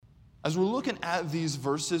As we're looking at these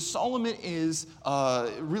verses, Solomon is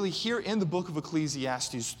really here in the book of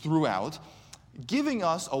Ecclesiastes throughout, giving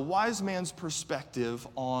us a wise man's perspective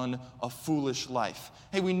on a foolish life.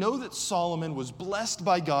 Hey, we know that Solomon was blessed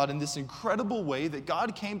by God in this incredible way, that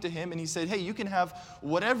God came to him and he said, hey, you can have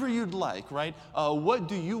whatever you'd like, right? What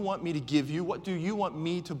do you want me to give you? What do you want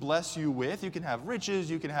me to bless you with? You can have riches,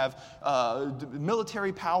 you can have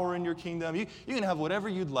military power in your kingdom, you can have whatever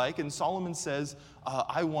you'd like. And Solomon says,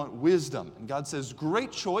 I want wisdom. And God says,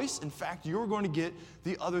 great choice. In fact, you're going to get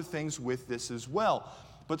the other things with this as well.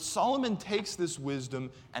 But Solomon takes this wisdom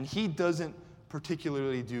and he doesn't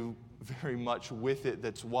particularly do very much with it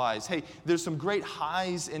that's wise. Hey, there's some great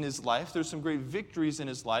highs in his life. There's some great victories in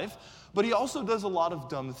his life. But he also does a lot of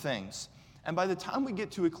dumb things. And by the time we get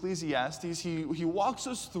to Ecclesiastes, he walks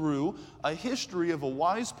us through a history of a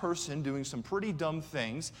wise person doing some pretty dumb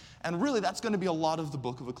things. And really, that's going to be a lot of the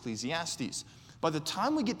book of Ecclesiastes. By the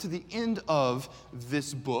time we get to the end of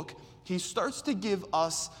this book, he starts to give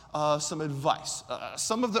us some advice.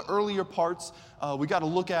 Some of the earlier parts, we got to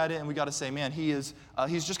look at it and we got to say, man, he's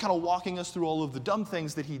just kind of walking us through all of the dumb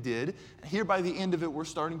things that he did. Here by the end of it, we're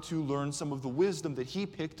starting to learn some of the wisdom that he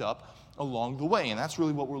picked up along the way. And that's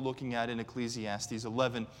really what we're looking at in Ecclesiastes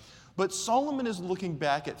 11. But Solomon is looking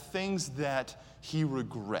back at things that he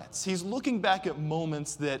regrets. He's looking back at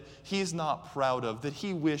moments that he's not proud of, that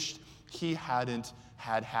he wished he hadn't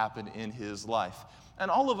had happen in his life. And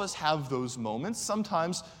all of us have those moments.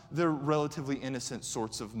 Sometimes they're relatively innocent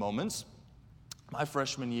sorts of moments. My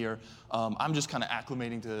freshman year, I'm just kind of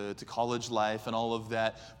acclimating to college life and all of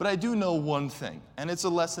that. But I do know one thing, and it's a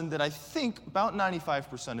lesson that I think about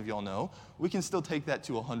 95% of y'all know. We can still take that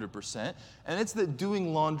to 100%, and it's that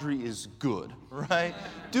doing laundry is good, right?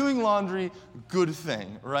 Doing laundry, good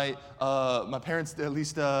thing, right? My parents at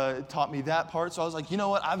least taught me that part, so I was like, you know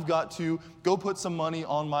what? I've got to go put some money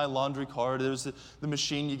on my laundry card. There's the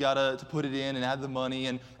machine, you got to put it in and add the money,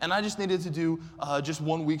 and I just needed to do just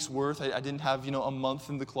 1 week's worth. I didn't have, a month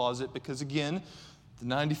in the closet because, again, the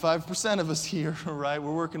 95% of us here, right,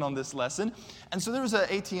 we're working on this lesson. And so there was an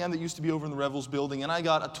ATM that used to be over in the Revels building, and I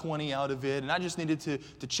got a 20 out of it, and I just needed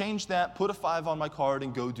to change that, put a 5 on my card,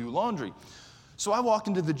 and go do laundry. So I walked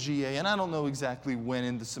into the GA, and I don't know exactly when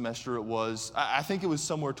in the semester it was. I think it was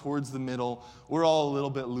somewhere towards the middle. We're all a little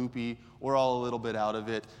bit loopy. We're all a little bit out of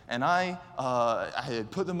it. And I had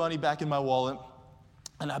put the money back in my wallet,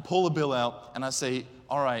 and I pull a bill out, and I say,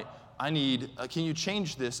 all right, can you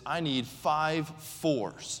change this? I need 5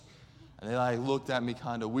 4s. And they looked at me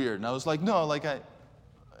kind of weird. And I was like, no, can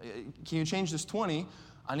you change this 20?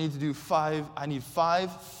 I need 5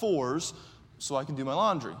 4s so I can do my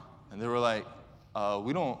laundry. And they were like,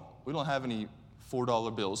 we don't have any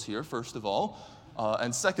 $4 bills here, first of all.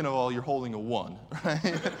 And second of all, you're holding a 1,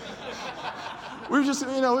 right? We're just,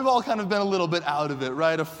 we've all kind of been a little bit out of it,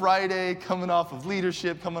 right? A Friday, coming off of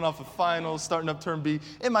leadership, coming off of finals, starting up term B.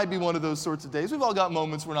 It might be one of those sorts of days. We've all got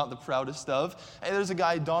moments we're not the proudest of. And there's a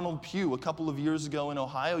guy, Donald Pugh, a couple of years ago in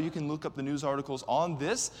Ohio. You can look up the news articles on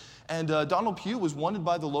this. And Donald Pugh was wanted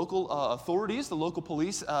by the local authorities. The local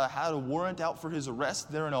police had a warrant out for his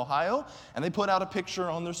arrest there in Ohio. And they put out a picture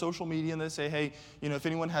on their social media and they say, hey, if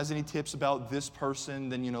anyone has any tips about this person,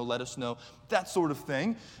 then, let us know. That sort of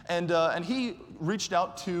thing. And he reached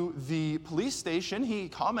out to the police station. He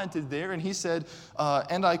commented there and he said,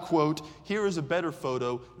 and I quote, here is a better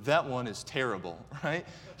photo. That one is terrible, right?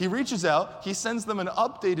 He reaches out. He sends them an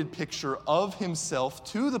updated picture of himself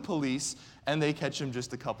to the police. And they catch him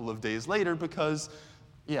just a couple of days later because,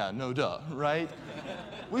 no duh, right?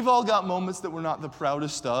 We've all got moments that we're not the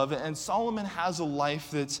proudest of, and Solomon has a life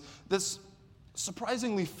that's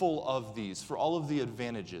surprisingly full of these, for all of the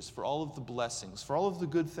advantages, for all of the blessings, for all of the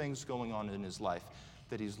good things going on in his life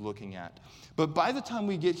that he's looking at. But by the time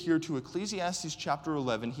we get here to Ecclesiastes chapter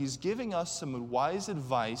 11, he's giving us some wise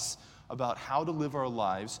advice about how to live our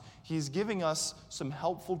lives. He's giving us some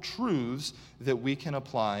helpful truths that we can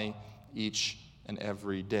apply each and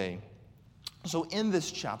every day. So in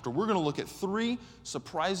this chapter, we're going to look at 3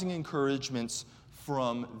 surprising encouragements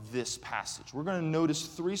from this passage. We're going to notice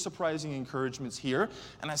 3 surprising encouragements here.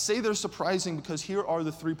 And I say they're surprising because here are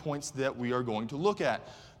the 3 points that we are going to look at.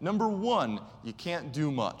 Number 1, you can't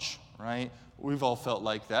do much, right? We've all felt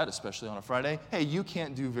like that, especially on a Friday. Hey, you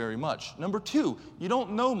can't do very much. Number 2, you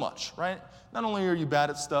don't know much, right? Not only are you bad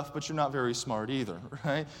at stuff, but you're not very smart either,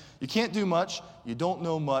 right? You can't do much, you don't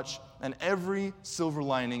know much, and every silver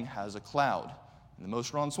lining has a cloud. In the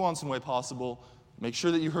most Ron Swanson way possible, make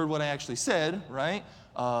sure that you heard what I actually said, right?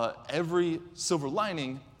 Every silver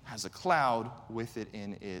lining has a cloud with it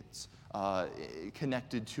in its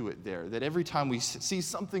connected to it there. That every time we see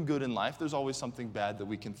something good in life, there's always something bad that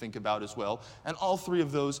we can think about as well. And all three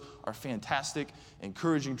of those are fantastic,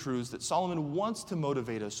 encouraging truths that Solomon wants to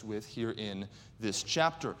motivate us with here in this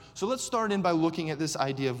chapter. So let's start in by looking at this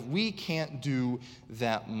idea of we can't do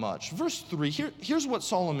that much. Verse 3, here's what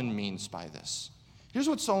Solomon means by this. Here's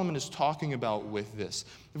what Solomon is talking about with this.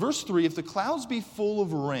 Verse 3, if the clouds be full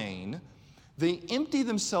of rain, they empty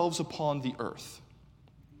themselves upon the earth.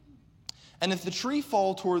 And if the tree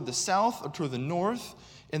fall toward the south or toward the north,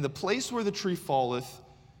 in the place where the tree falleth,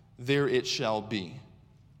 there it shall be.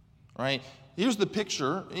 All right? Here's the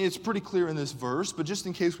picture. It's pretty clear in this verse, but just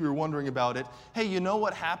in case we were wondering about it, hey, you know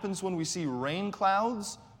what happens when we see rain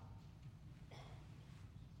clouds?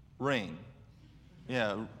 Rain.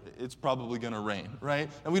 Yeah, it's probably going to rain, right?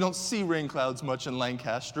 And we don't see rain clouds much in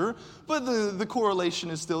Lancaster, but the correlation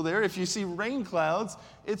is still there. If you see rain clouds,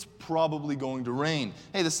 it's probably going to rain.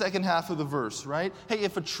 Hey, the second half of the verse, right? Hey,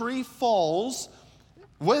 if a tree falls,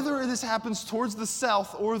 whether this happens towards the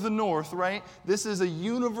south or the north, right? This is a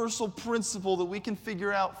universal principle that we can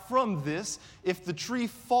figure out from this. If the tree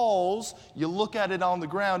falls, you look at it on the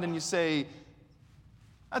ground and you say,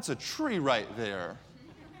 that's a tree right there.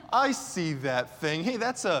 I see that thing. Hey,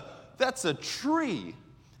 that's a tree.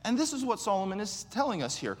 And this is what Solomon is telling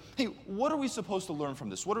us here. Hey, what are we supposed to learn from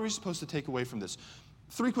this? What are we supposed to take away from this?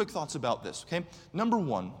 3 quick thoughts about this, okay? Number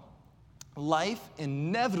 1, life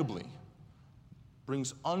inevitably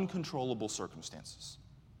brings uncontrollable circumstances.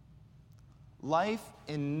 Life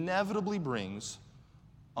inevitably brings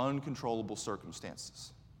uncontrollable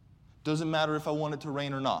circumstances. Doesn't matter if I want it to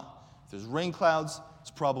rain or not. If there's rain clouds,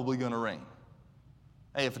 it's probably going to rain.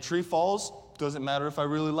 Hey, if a tree falls, doesn't matter if I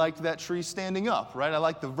really like that tree standing up, right? I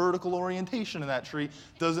like the vertical orientation of that tree.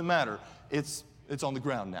 Doesn't matter. It's on the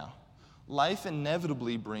ground now. Life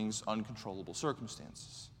inevitably brings uncontrollable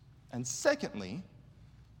circumstances. And secondly,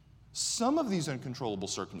 some of these uncontrollable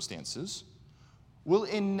circumstances will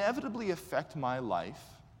inevitably affect my life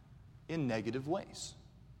in negative ways.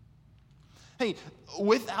 Hey,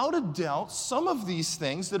 without a doubt, some of these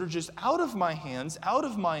things that are just out of my hands, out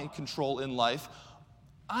of my control in life,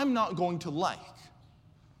 I'm not going to like.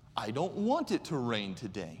 I don't want it to rain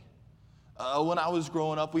today. When I was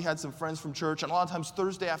growing up, we had some friends from church, and a lot of times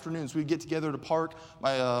Thursday afternoons, we'd get together at a park.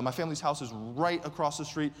 My family's house is right across the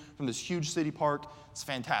street from this huge city park. It's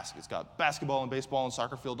fantastic. It's got basketball and baseball and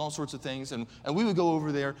soccer field, all sorts of things. And we would go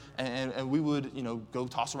over there, and we would, go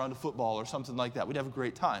toss around a football or something like that. We'd have a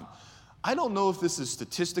great time. I don't know if this is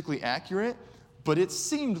statistically accurate, but it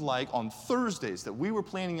seemed like on Thursdays that we were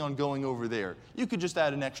planning on going over there, you could just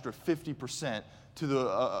add an extra 50% to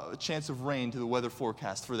the chance of rain to the weather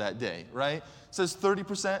forecast for that day, right? It says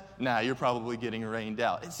 30%, nah, you're probably getting rained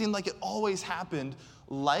out. It seemed like it always happened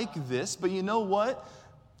like this, but you know what?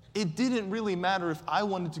 It didn't really matter if I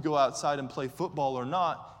wanted to go outside and play football or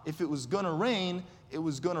not. If it was going to rain, it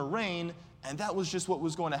was going to rain, and that was just what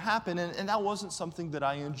was going to happen, and that wasn't something that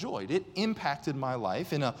I enjoyed. It impacted my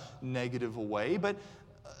life in a negative way, but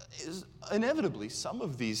inevitably, some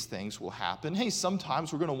of these things will happen. Hey,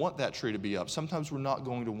 sometimes we're going to want that tree to be up. Sometimes we're not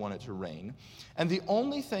going to want it to rain. And the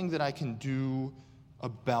only thing that I can do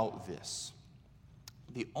about this,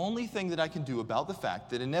 the only thing that I can do about the fact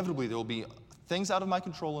that inevitably there will be things out of my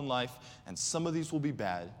control in life, and some of these will be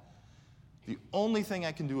bad, the only thing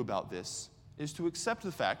I can do about this is to accept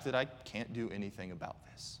the fact that I can't do anything about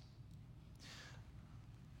this.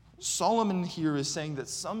 Solomon here is saying that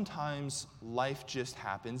sometimes life just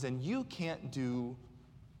happens and you can't do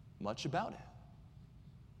much about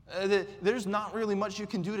it. There's not really much you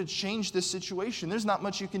can do to change this situation. There's not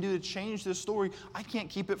much you can do to change this story. I can't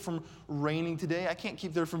keep it from raining today. I can't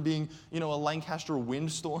keep there from being, a Lancaster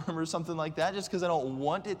windstorm or something like that just because I don't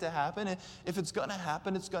want it to happen. If it's going to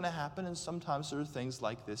happen, it's going to happen, and sometimes there are things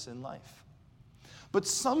like this in life. But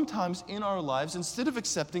sometimes in our lives, instead of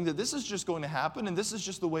accepting that this is just going to happen and this is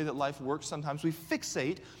just the way that life works, sometimes we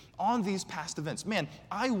fixate on these past events. Man,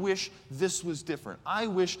 I wish this was different. I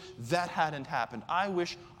wish that hadn't happened. I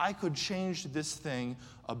wish I could change this thing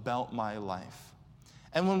about my life.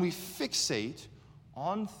 And when we fixate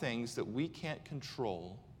on things that we can't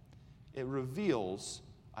control, it reveals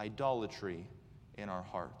idolatry in our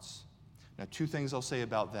hearts. Now, 2 things I'll say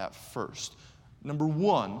about that first. Number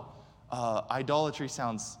 1, idolatry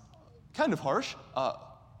sounds kind of harsh,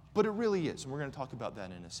 but it really is, and we're going to talk about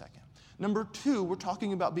that in a second. Number 2, we're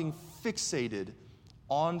talking about being fixated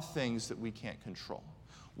on things that we can't control.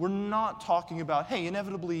 We're not talking about, hey,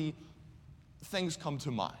 inevitably things come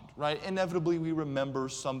to mind, right? Inevitably, we remember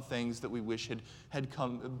some things that we wish had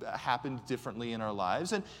happened differently in our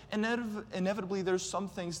lives. And inevitably, there's some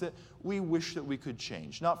things that we wish that we could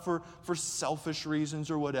change. Not for selfish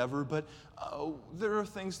reasons or whatever, but there are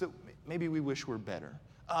things that maybe we wish were better.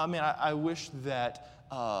 I wish that,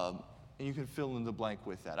 and you can fill in the blank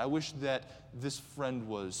with that. I wish that this friend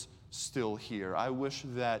was still here. I wish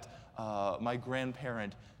that my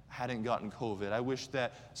grandparent hadn't gotten COVID. I wish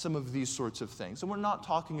that some of these sorts of things. And we're not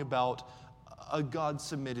talking about a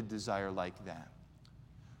God-submitted desire like that.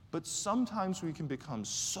 But sometimes we can become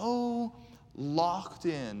so locked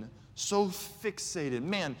in, so fixated.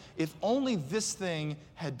 Man, if only this thing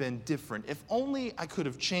had been different. If only I could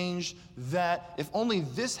have changed that. If only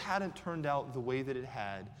this hadn't turned out the way that it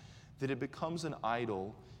had, that it becomes an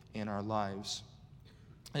idol in our lives.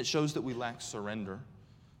 It shows that we lack surrender.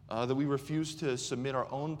 That we refuse to submit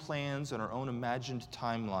our own plans and our own imagined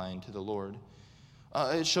timeline to the Lord.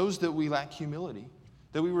 It shows that we lack humility,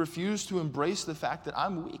 that we refuse to embrace the fact that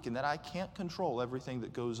I'm weak and that I can't control everything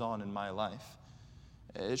that goes on in my life.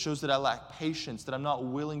 It shows that I lack patience, that I'm not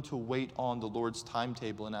willing to wait on the Lord's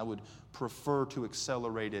timetable, and I would prefer to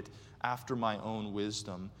accelerate it after my own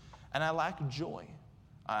wisdom. And I lack joy.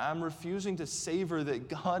 I'm refusing to savor that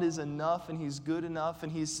God is enough and He's good enough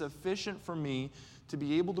and He's sufficient for me to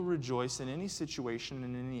be able to rejoice in any situation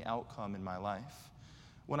and any outcome in my life.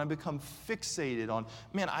 When I become fixated on,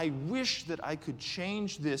 man, I wish that I could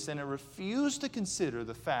change this, and I refuse to consider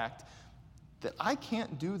the fact that I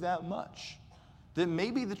can't do that much. That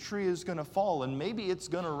maybe the tree is going to fall and maybe it's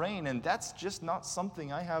going to rain, and that's just not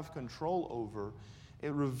something I have control over.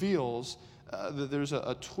 It reveals that there's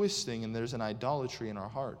a twisting and there's an idolatry in our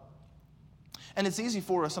heart. And it's easy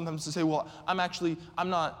for us sometimes to say, well, I'm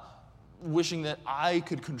not wishing that I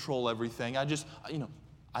could control everything. I just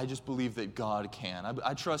believe that God can.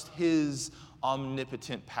 I trust His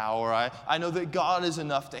omnipotent power. I know that God is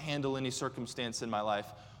enough to handle any circumstance in my life.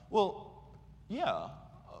 Well, yeah,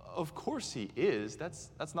 of course He is.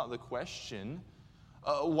 That's not the question.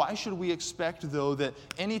 Why should we expect, though, that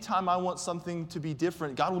anytime I want something to be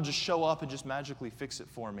different, God will just show up and just magically fix it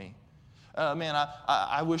for me?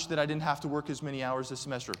 I wish that I didn't have to work as many hours this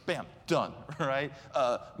semester. Bam, done, right?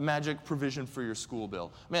 Magic provision for your school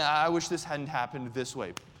bill. Man, I wish this hadn't happened this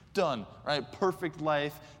way. Done, right? Perfect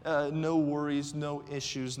life, no worries, no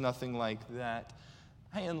issues, nothing like that.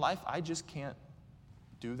 Hey, in life, I just can't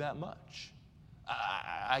do that much.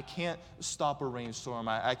 I can't stop a rainstorm.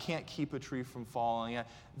 I can't keep a tree from falling.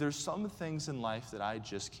 There's some things in life that I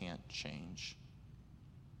just can't change.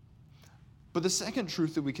 But the second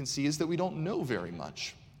truth that we can see is that we don't know very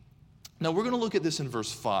much. Now, we're going to look at this in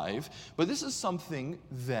verse 5, but this is something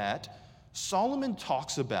that Solomon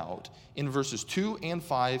talks about in verses 2 and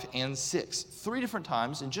 5 and 6. 3 different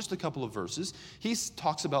times in just a couple of verses, he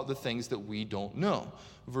talks about the things that we don't know.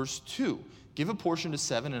 Verse 2, give a portion to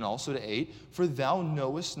 7 and also to 8, for thou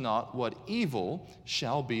knowest not what evil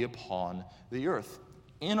shall be upon the earth.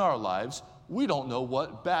 In our lives, we don't know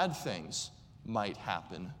what bad things might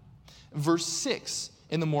happen. Verse 6,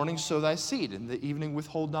 in the morning sow thy seed, in the evening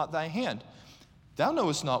withhold not thy hand. Thou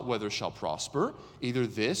knowest not whether shall prosper, either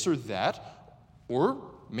this or that, or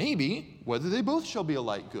maybe whether they both shall be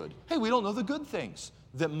alike good. Hey, we don't know the good things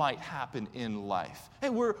that might happen in life. Hey,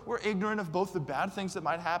 we're ignorant of both the bad things that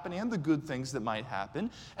might happen and the good things that might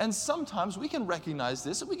happen. And sometimes we can recognize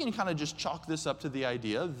this, and we can kind of just chalk this up to the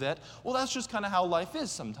idea that, well, that's just kind of how life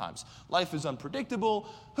is sometimes. Life is unpredictable.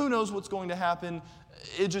 Who knows what's going to happen?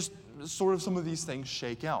 It just sort of some of these things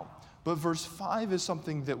shake out. But verse 5 is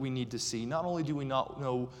something that we need to see. Not only do we not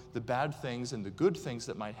know the bad things and the good things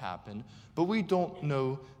that might happen, but we don't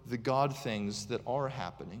know the God things that are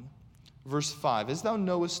happening. Verse 5, as thou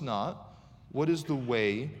knowest not what is the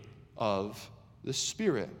way of the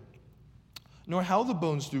Spirit, nor how the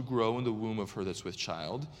bones do grow in the womb of her that's with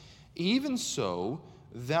child, even so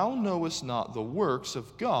thou knowest not the works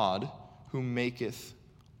of God who maketh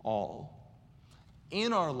all.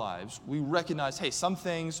 In our lives, we recognize, hey, some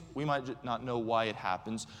things we might not know why it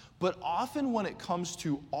happens, but often when it comes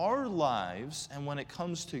to our lives and when it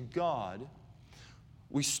comes to God,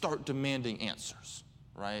 we start demanding answers,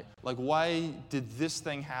 right? Like, why did this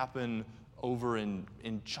thing happen over in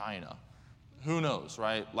China? Who knows,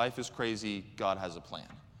 right? Life is crazy. God has a plan.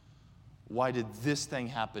 Why did this thing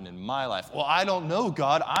happen in my life? Well, I don't know,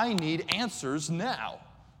 God. I need answers now,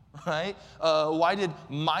 right? Why did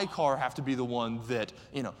my car have to be the one that,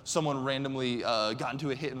 someone randomly got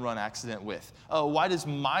into a hit-and-run accident with? Why does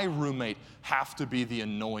my roommate have to be the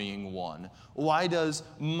annoying one? Why does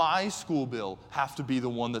my school bill have to be the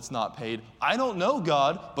one that's not paid? I don't know,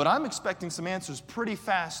 God, but I'm expecting some answers pretty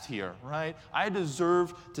fast here, right? I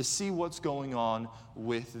deserve to see what's going on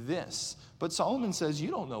with this. But Solomon says, you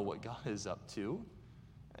don't know what God is up to.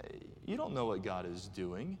 You don't know what God is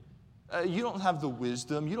doing. You don't have the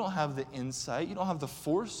wisdom, you don't have the insight, you don't have the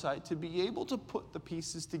foresight to be able to put the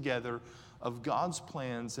pieces together of God's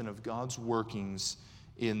plans and of God's workings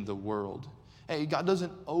in the world. Hey, God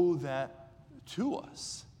doesn't owe that to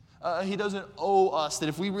us. He doesn't owe us that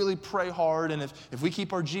if we really pray hard and if we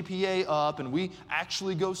keep our GPA up and we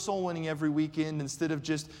actually go soul winning every weekend instead of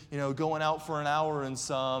just going out for an hour and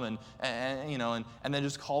some and then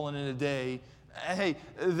just calling it a day. Hey,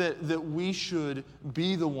 that we should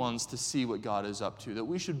be the ones to see what God is up to, that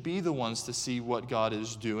we should be the ones to see what God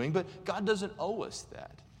is doing. But God doesn't owe us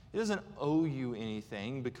that. He doesn't owe you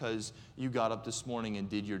anything because you got up this morning and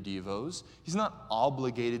did your devos. He's not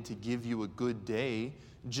obligated to give you a good day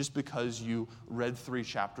just because you read 3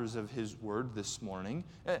 chapters of His Word this morning.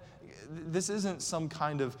 This isn't some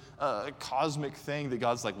kind of cosmic thing that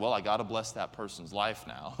God's like, well, I got to bless that person's life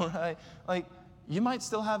now, right? Like, you might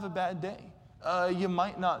still have a bad day. You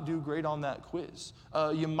might not do great on that quiz.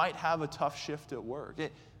 You might have a tough shift at work.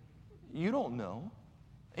 You don't know.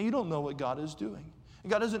 And you don't know what God is doing.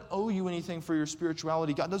 And God doesn't owe you anything for your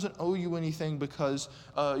spirituality. God doesn't owe you anything because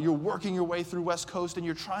you're working your way through West Coast and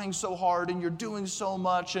you're trying so hard and you're doing so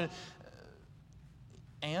much.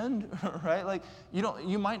 And right? Like,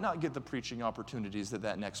 you might not get the preaching opportunities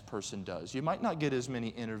that next person does. You might not get as many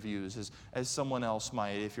interviews as someone else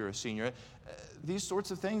might if you're a senior. These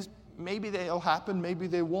sorts of things, maybe they'll happen, maybe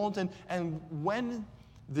they won't. And when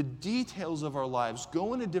the details of our lives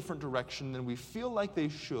go in a different direction than we feel like they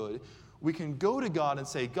should, we can go to God and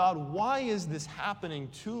say, God, why is this happening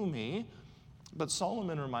to me? But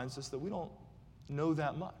Solomon reminds us that we don't know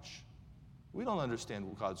that much. We don't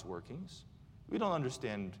understand God's workings. We don't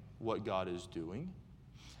understand what God is doing.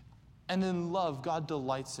 And in love, God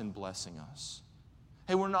delights in blessing us.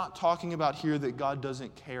 Hey, we're not talking about here that God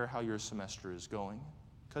doesn't care how your semester is going,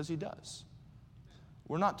 because He does.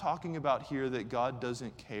 We're not talking about here that God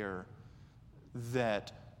doesn't care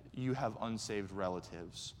that you have unsaved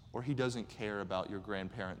relatives, or He doesn't care about your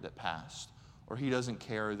grandparent that passed, or He doesn't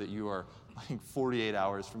care that you are 48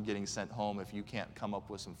 hours from getting sent home if you can't come up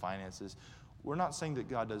with some finances. We're not saying that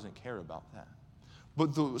God doesn't care about that.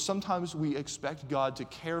 But sometimes we expect God to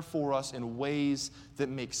care for us in ways that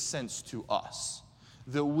make sense to us,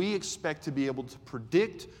 that we expect to be able to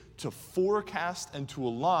predict, to forecast, and to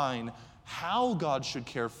align how God should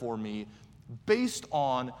care for me based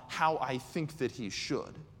on how I think that He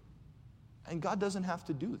should. And God doesn't have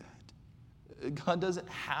to do that. God doesn't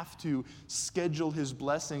have to schedule His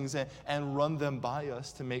blessings and run them by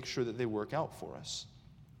us to make sure that they work out for us.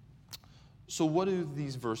 So what do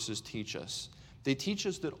these verses teach us? They teach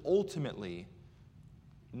us that ultimately,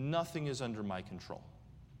 nothing is under my control.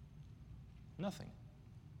 Nothing.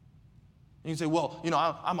 And you can say, well,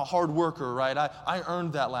 I'm a hard worker, right? I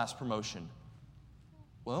earned that last promotion.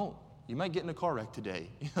 Well, you might get in a car wreck today.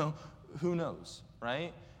 Who knows,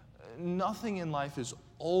 right? Nothing in life is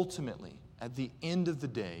ultimately, at the end of the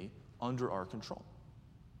day, under our control.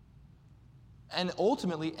 And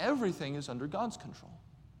ultimately, everything is under God's control.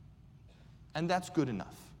 And that's good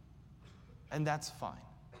enough. And that's fine.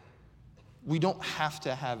 We don't have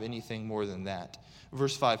to have anything more than that.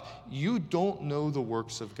 Verse 5, you don't know the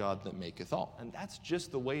works of God that maketh all. And that's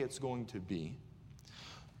just the way it's going to be.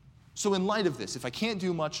 So in light of this, if I can't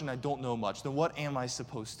do much and I don't know much, then what am I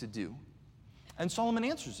supposed to do? And Solomon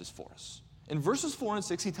answers this for us. In verses 4 and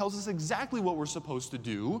 6, he tells us exactly what we're supposed to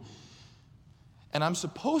do. And I'm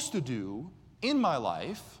supposed to do in my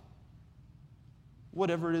life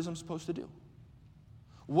whatever it is I'm supposed to do.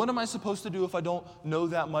 What am I supposed to do if I don't know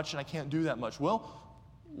that much and I can't do that much? Well,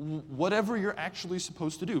 whatever you're actually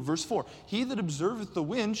supposed to do. Verse 4, he that observeth the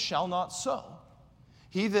wind shall not sow.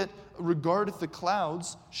 He that regardeth the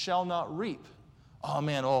clouds shall not reap. Oh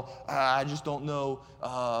man, I just don't know.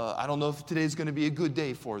 I don't know if today's going to be a good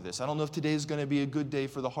day for this. I don't know if today's going to be a good day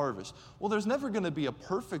for the harvest. Well, there's never going to be a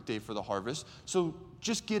perfect day for the harvest, so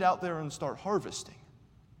just get out there and start harvesting,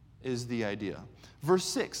 is the idea. Verse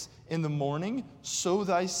 6, in the morning sow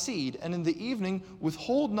thy seed, and in the evening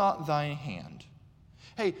withhold not thine hand.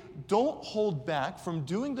 Hey, don't hold back from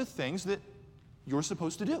doing the things that you're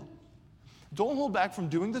supposed to do. Don't hold back from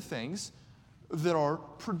doing the things that are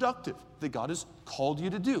productive, that God has called you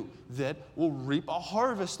to do, that will reap a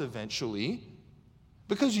harvest eventually.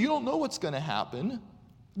 because you don't know what's going to happen.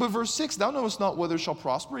 But verse 6, thou knowest not whether shall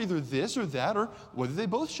prosper, either this or that, or whether they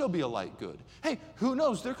both shall be alike good. Hey, who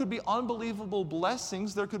knows? There could be unbelievable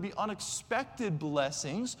blessings. There could be unexpected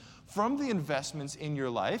blessings from the investments in your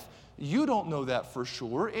life. You don't know that for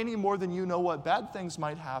sure, any more than you know what bad things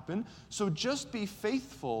might happen. So just be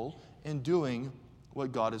faithful in doing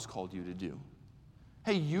what God has called you to do.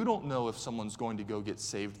 Hey, you don't know if someone's going to go get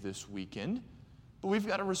saved this weekend, but we've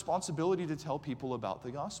got a responsibility to tell people about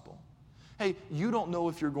the gospel. Hey, you don't know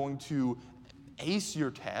if you're going to ace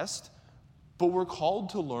your test, but we're called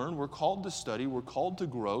to learn, we're called to study, we're called to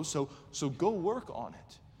grow, so go work on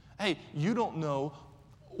it. Hey, you don't know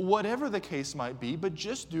whatever the case might be, but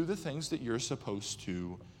just do the things that you're supposed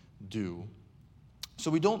to do. So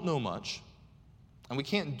we don't know much, and we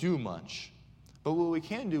can't do much, but what we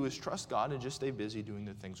can do is trust God and just stay busy doing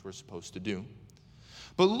the things we're supposed to do.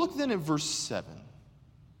 But look then at verse 7.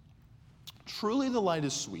 Truly the light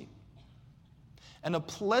is sweet, and a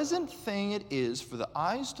pleasant thing it is for the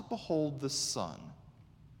eyes to behold the sun.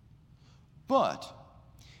 But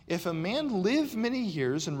if a man live many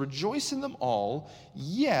years and rejoice in them all,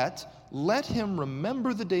 yet let him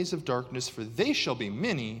remember the days of darkness, for they shall be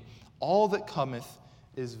many. All that cometh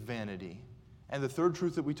is vanity. And the third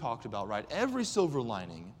truth that we talked about, right? Every silver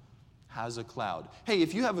lining has a cloud. Hey,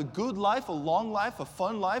 if you have a good life, a long life, a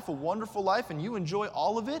fun life, a wonderful life, and you enjoy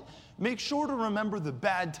all of it, make sure to remember the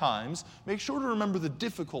bad times. Make sure to remember the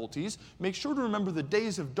difficulties. Make sure to remember the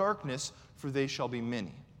days of darkness, for they shall be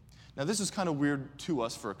many. Now, this is kind of weird to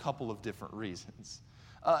us for a couple of different reasons.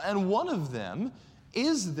 And one of them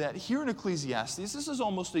is that here in Ecclesiastes, this is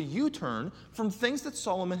almost a U-turn from things that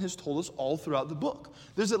Solomon has told us all throughout the book.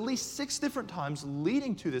 There's at least 6 different times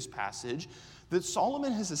leading to this passage that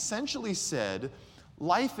Solomon has essentially said,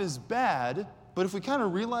 life is bad, but if we kind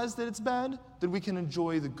of realize that it's bad, then we can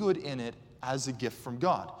enjoy the good in it as a gift from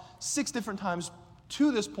God. 6 different times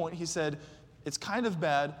to this point, he said, it's kind of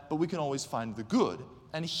bad, but we can always find the good.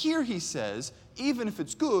 And here he says, even if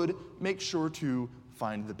it's good, make sure to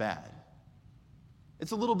find the bad.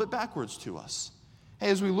 It's a little bit backwards to us. Hey,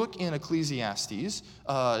 as we look in Ecclesiastes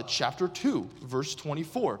chapter 2, verse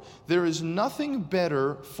 24, there is nothing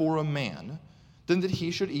better for a man than that he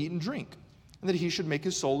should eat and drink, and that he should make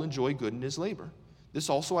his soul enjoy good in his labor. This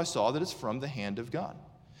also I saw that it's from the hand of God.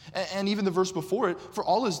 And even the verse before it, for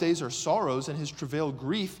all his days are sorrows, and his travail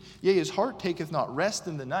grief, yea, his heart taketh not rest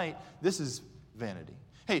in the night. This is vanity.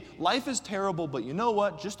 Hey, life is terrible, but you know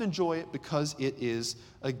what? Just enjoy it because it is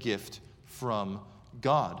a gift from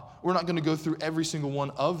God. We're not going to go through every single one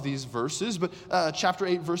of these verses, but chapter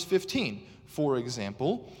 8, verse 15, for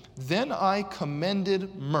example, then I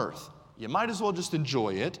commended mirth. You might as well just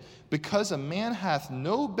enjoy it, because a man hath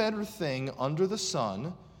no better thing under the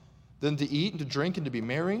sun than to eat and to drink and to be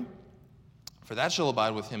merry, for that shall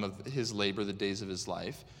abide with him of his labor the days of his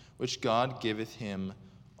life, which God giveth him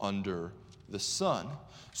under the sun.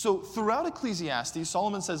 So throughout Ecclesiastes,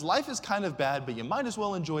 Solomon says life is kind of bad, but you might as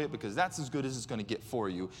well enjoy it because that's as good as it's going to get for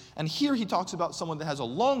you. And here he talks about someone that has a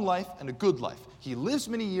long life and a good life. He lives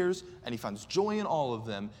many years and he finds joy in all of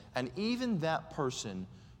them. And even that person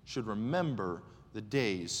should remember the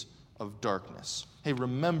days of darkness. Hey,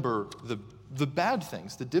 remember the bad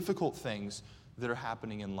things, the difficult things that are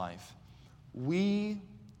happening in life. We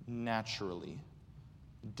naturally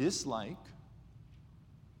dislike,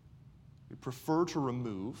 we prefer to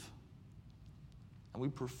remove, and we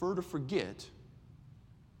prefer to forget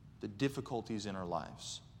the difficulties in our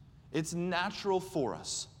lives. It's natural for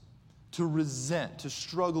us to resent, to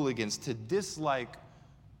struggle against, to dislike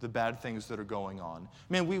the bad things that are going on.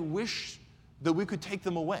 Man, we wish that we could take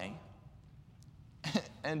them away.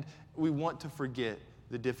 And we want to forget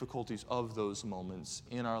the difficulties of those moments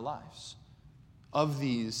in our lives, of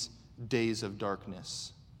these days of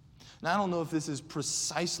darkness. Now, I don't know if this is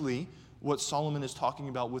precisely what Solomon is talking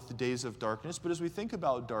about with the days of darkness, but as we think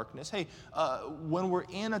about darkness, hey, when we're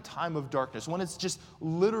in a time of darkness, when it's just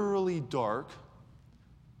literally dark,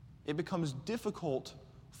 it becomes difficult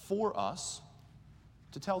for us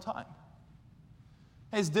to tell time.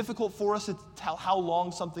 It's difficult for us to tell how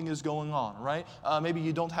long something is going on, right? Maybe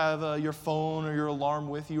you don't have your phone or your alarm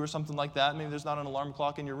with you or something like that. Maybe there's not an alarm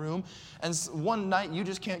clock in your room. And one night you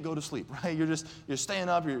just can't go to sleep, right? You're staying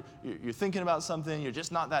up, you're thinking about something, you're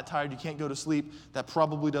just not that tired, you can't go to sleep. That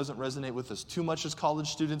probably doesn't resonate with us too much as college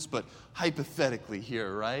students, but hypothetically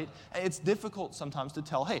here, right? It's difficult sometimes to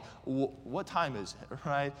tell, hey, what time is it,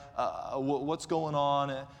 right? What's going on?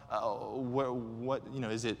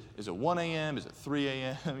 Is it 1 a.m.? Is it 3 a.m.?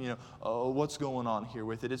 What's going on here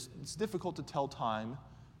with it? It's difficult to tell time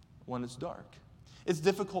when it's dark. It's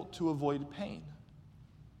difficult to avoid pain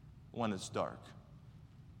when it's dark.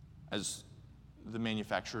 as the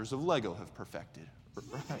manufacturers of Lego have perfected,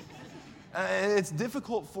 right? It's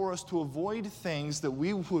difficult for us to avoid things that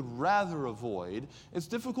we would rather avoid. It's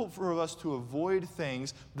difficult for us to avoid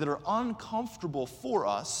things that are uncomfortable for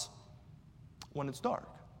us when it's dark.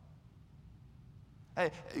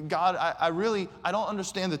 Hey, God, I don't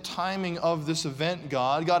understand the timing of this event,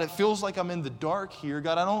 God. God, it feels like I'm in the dark here.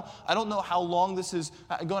 God, I don't know how long this is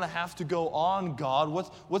going to have to go on, God.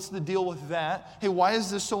 What's the deal with that? Hey, why is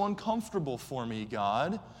this so uncomfortable for me,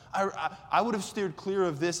 God? I would have steered clear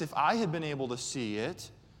of this if I had been able to see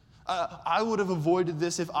it. I would have avoided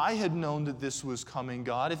this if I had known that this was coming,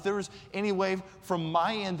 God. If there was any way from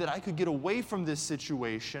my end that I could get away from this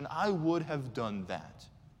situation, I would have done that.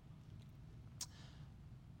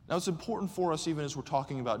 Now, it's important for us, even as we're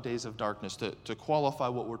talking about days of darkness, to qualify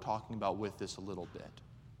what we're talking about with this a little bit.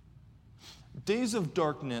 Days of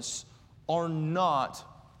darkness are not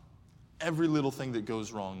every little thing that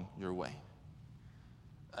goes wrong your way.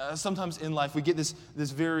 Sometimes in life we get this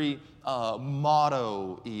very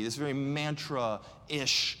motto-y, this very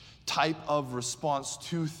mantra-ish type of response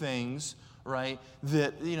to things, right?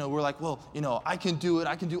 That, we're like, well, I can do it.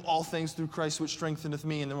 I can do all things through Christ which strengtheneth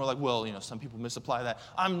me. And then we're like, well, some people misapply that.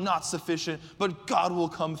 I'm not sufficient, but God will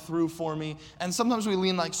come through for me. And sometimes we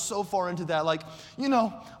lean like so far into that, like,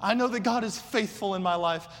 I know that God is faithful in my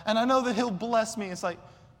life, and I know that He'll bless me. It's like,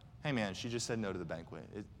 hey man, she just said no to the banquet.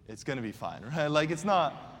 It's going to be fine, right? Like, it's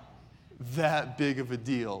not that big of a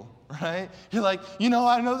deal, right? You're like,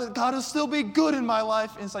 I know that God will still be good in my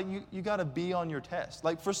life. And it's like, you got to be on your test.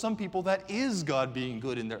 Like, for some people, that is God being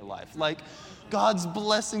good in their life. Like, God's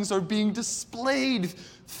blessings are being displayed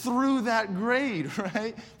through that grade,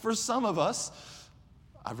 right? For some of us,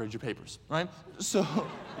 I've read your papers, right?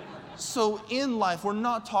 So in life, we're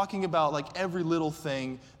not talking about like every little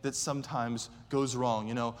thing that sometimes goes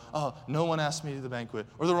wrong. No one asked me to the banquet,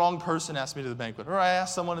 or the wrong person asked me to the banquet, or I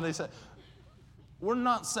asked someone and they said, we're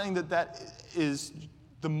not saying that is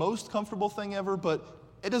the most comfortable thing ever, but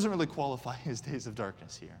it doesn't really qualify as days of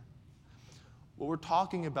darkness here. What we're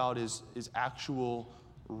talking about is actual,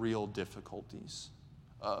 real difficulties,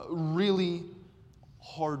 really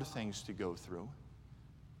hard things to go through.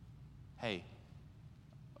 Hey,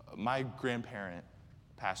 my grandparent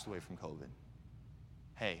passed away from COVID.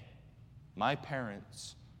 Hey, my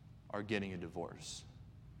parents are getting a divorce.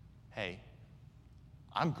 Hey,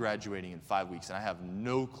 I'm graduating in 5 weeks and I have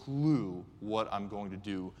no clue what I'm going to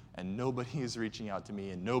do, and nobody is reaching out to me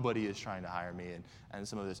and nobody is trying to hire me and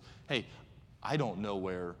some of this. Hey, I don't know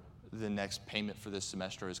where the next payment for this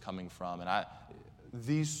semester is coming from, and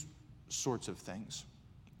these sorts of things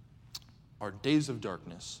are days of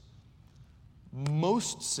darkness.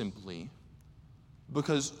 Most simply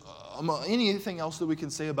because anything else that we can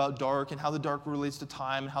say about dark and how the dark relates to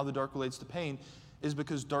time and how the dark relates to pain is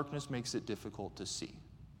because darkness makes it difficult to see.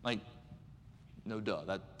 Like, no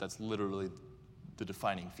duh, that's literally the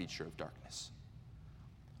defining feature of darkness.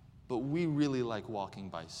 But we really like walking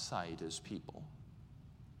by sight as people.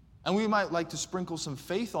 And we might like to sprinkle some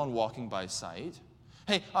faith on walking by sight.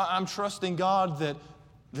 Hey, I'm trusting God that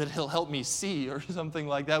He'll help me see, or something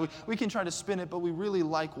like that. We can try to spin it, but we really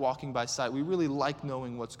like walking by sight. We really like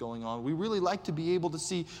knowing what's going on. We really like to be able to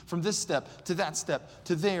see from this step to that step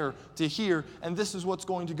to there to here, and this is what's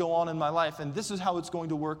going to go on in my life, and this is how it's going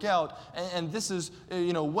to work out, and this is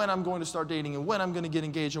when I'm going to start dating, and when I'm going to get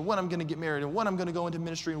engaged, and when I'm going to get married, and when I'm going to go into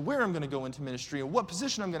ministry, and where I'm going to go into ministry, and what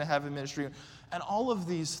position I'm going to have in ministry, and all of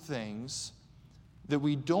these things that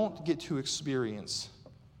we don't get to experience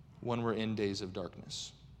when we're in days of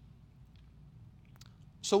darkness.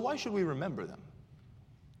 So why should we remember them?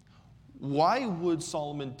 Why would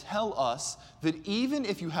Solomon tell us that even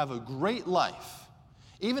if you have a great life,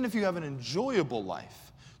 even if you have an enjoyable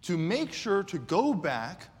life, to make sure to go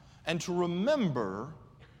back and to remember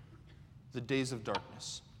the days of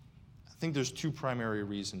darkness? I think there's two primary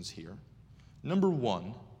reasons here. Number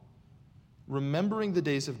one, remembering the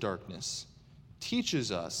days of darkness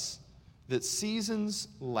teaches us that seasons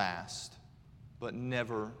last, but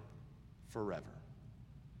never forever.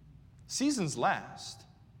 Seasons last,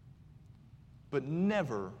 but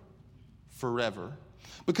never forever.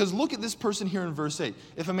 Because look at this person here in verse 8.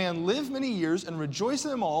 If a man live many years and rejoice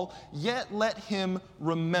in them all, yet let him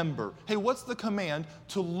remember. Hey, what's the command?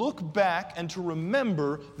 To look back and to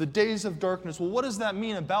remember the days of darkness. Well, what does that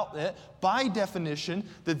mean about it? By definition,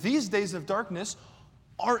 that these days of darkness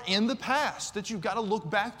are in the past, that you've got to look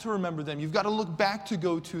back to remember them. You've got to look back to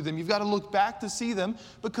go to them. You've got to look back to see them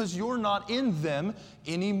because you're not in them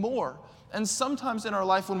anymore. And sometimes in our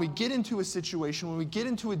life, when we get into a situation, when we get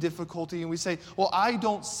into a difficulty and we say, well, I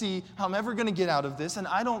don't see how I'm ever going to get out of this, and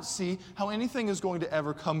I don't see how anything is going to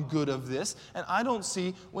ever come good of this, and I don't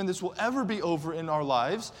see when this will ever be over in our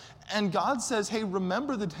lives. And God says, hey,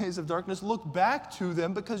 remember the days of darkness, look back to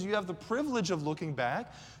them because you have the privilege of looking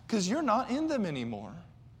back because you're not in them anymore.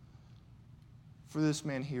 For this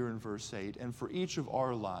man here in verse 8, and for each of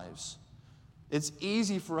our lives, it's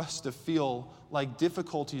easy for us to feel like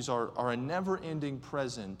difficulties are a never-ending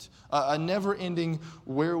present, a never-ending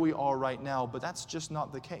where we are right now, but that's just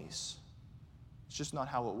not the case. It's just not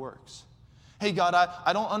how it works. Hey, God,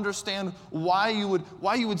 I don't understand why you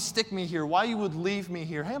would stick me here, why you would leave me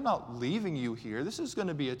here. Hey, I'm not leaving you here. This is going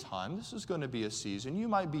to be a time. This is going to be a season. You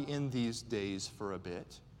might be in these days for a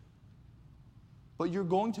bit, but you're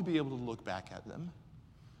going to be able to look back at them.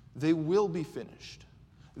 They will be finished.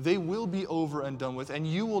 They will be over and done with, and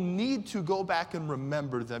you will need to go back and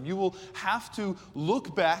remember them. You will have to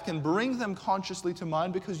look back and bring them consciously to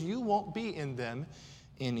mind because you won't be in them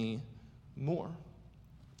anymore.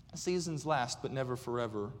 Seasons last, but never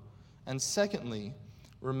forever. And secondly,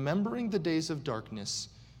 remembering the days of darkness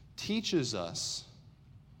teaches us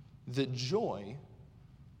that joy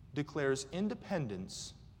declares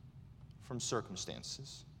independence from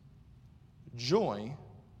circumstances. Joy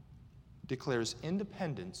declares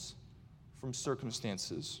independence from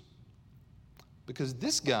circumstances. Because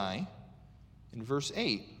this guy, in verse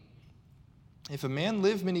 8, if a man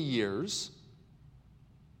live many years,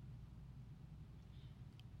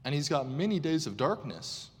 and he's got many days of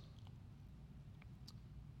darkness,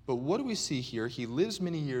 but what do we see here? He lives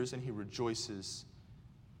many years and he rejoices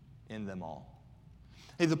in them all.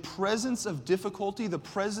 Hey, the presence of difficulty, the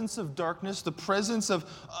presence of darkness, the presence of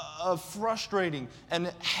frustrating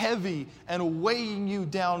and heavy and weighing you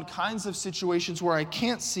down kinds of situations where I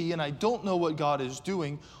can't see and I don't know what God is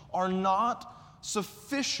doing are not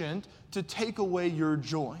sufficient to take away your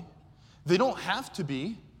joy. They don't have to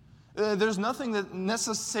be. There's nothing that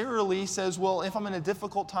necessarily says, well, if I'm in a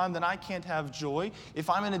difficult time, then I can't have joy. If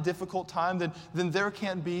I'm in a difficult time, then there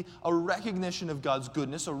can't be a recognition of God's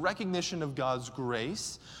goodness, a recognition of God's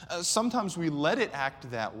grace. Sometimes we let it act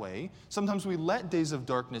that way. Sometimes we let days of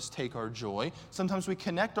darkness take our joy. Sometimes we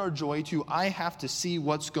connect our joy to, I have to see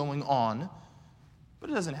what's going on.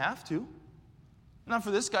 But it doesn't have to. Not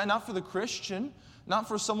for this guy, not for the Christian. Not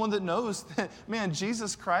for someone that knows that, man,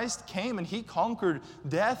 Jesus Christ came and he conquered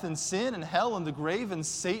death and sin and hell and the grave and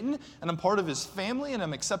Satan, and I'm part of his family, and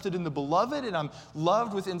I'm accepted in the beloved, and I'm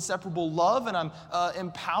loved with inseparable love, and I'm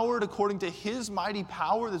empowered according to his mighty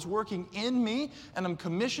power that's working in me, and I'm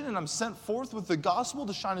commissioned and I'm sent forth with the gospel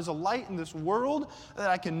to shine as a light in this world,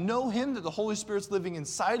 that I can know him, that the Holy Spirit's living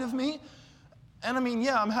inside of me. And I mean,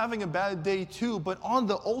 yeah, I'm having a bad day too, but on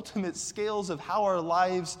the ultimate scales of how our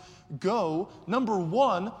lives go, number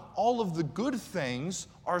one, all of the good things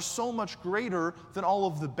are so much greater than all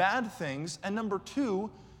of the bad things. And number two,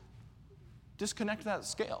 disconnect that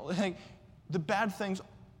scale. Like, the bad things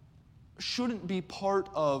shouldn't be part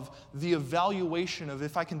of the evaluation of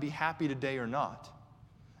if I can be happy today or not.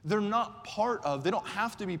 They're not part of, they don't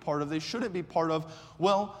have to be part of, they shouldn't be part of,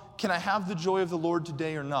 well, can I have the joy of the Lord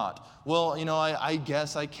today or not? Well, I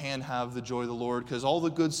guess I can have the joy of the Lord because all the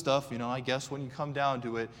good stuff, I guess when you come down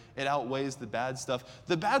to it, it outweighs the bad stuff.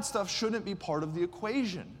 The bad stuff shouldn't be part of the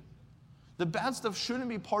equation. The bad stuff shouldn't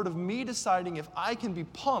be part of me deciding if I can be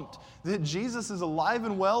pumped that Jesus is alive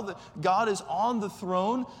and well, that God is on the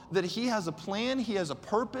throne, that he has a plan, he has a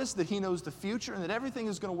purpose, that he knows the future, and that everything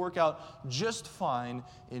is going to work out just fine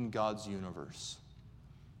in God's universe.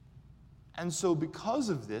 And so because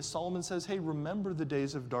of this, Solomon says, hey, remember the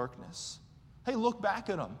days of darkness. Hey, look back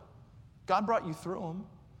at them. God brought you through them.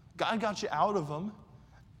 God got you out of them.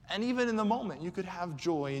 And even in the moment, you could have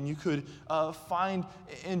joy and you could find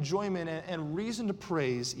enjoyment and reason to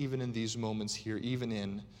praise even in these moments here, even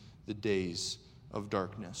in the days of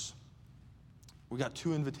darkness. We got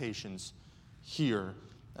two invitations here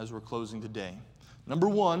as we're closing today. Number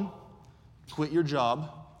one, quit your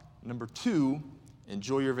job. Number two,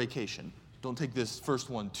 enjoy your vacation. Don't take this first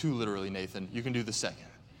one too literally, Nathan. You can do the second.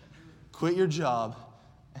 Quit your job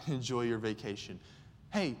and enjoy your vacation.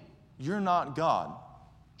 Hey, you're not God.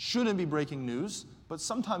 Shouldn't be breaking news, but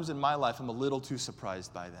sometimes in my life I'm a little too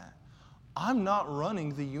surprised by that. I'm not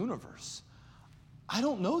running the universe. I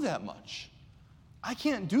don't know that much. I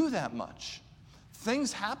can't do that much.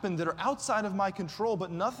 Things happen that are outside of my control,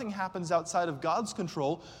 but nothing happens outside of God's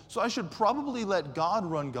control, so I should probably let God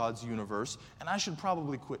run God's universe, and I should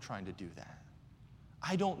probably quit trying to do that.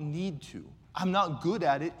 I don't need to. I'm not good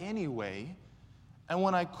at it anyway. And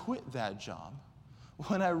when I quit that job,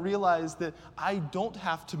 when I realized that I don't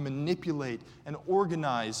have to manipulate and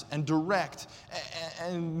organize and direct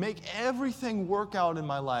and make everything work out in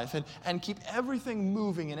my life and keep everything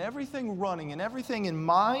moving and everything running and everything in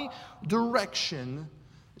my direction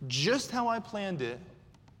just how I planned it,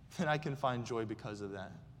 then I can find joy because of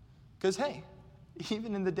that. Because, hey,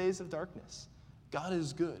 even in the days of darkness, God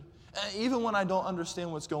is good. Even when I don't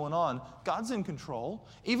understand what's going on, God's in control.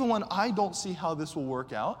 Even when I don't see how this will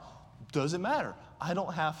work out, doesn't matter. I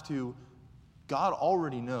don't have to. God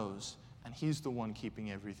already knows, and He's the one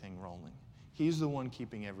keeping everything rolling. He's the one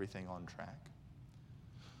keeping everything on track.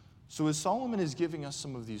 So as Solomon is giving us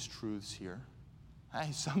some of these truths here,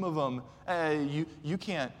 hey, some of them, you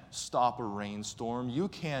can't stop a rainstorm. You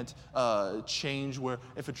can't change where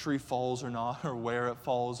if a tree falls or not, or where it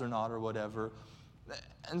falls or not, or whatever.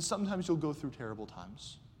 And sometimes you'll go through terrible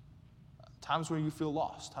times. Times where you feel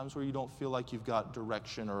lost, times where you don't feel like you've got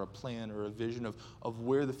direction or a plan or a vision of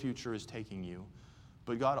where the future is taking you.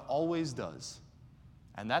 But God always does.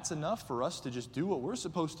 And that's enough for us to just do what we're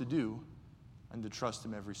supposed to do and to trust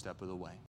Him every step of the way.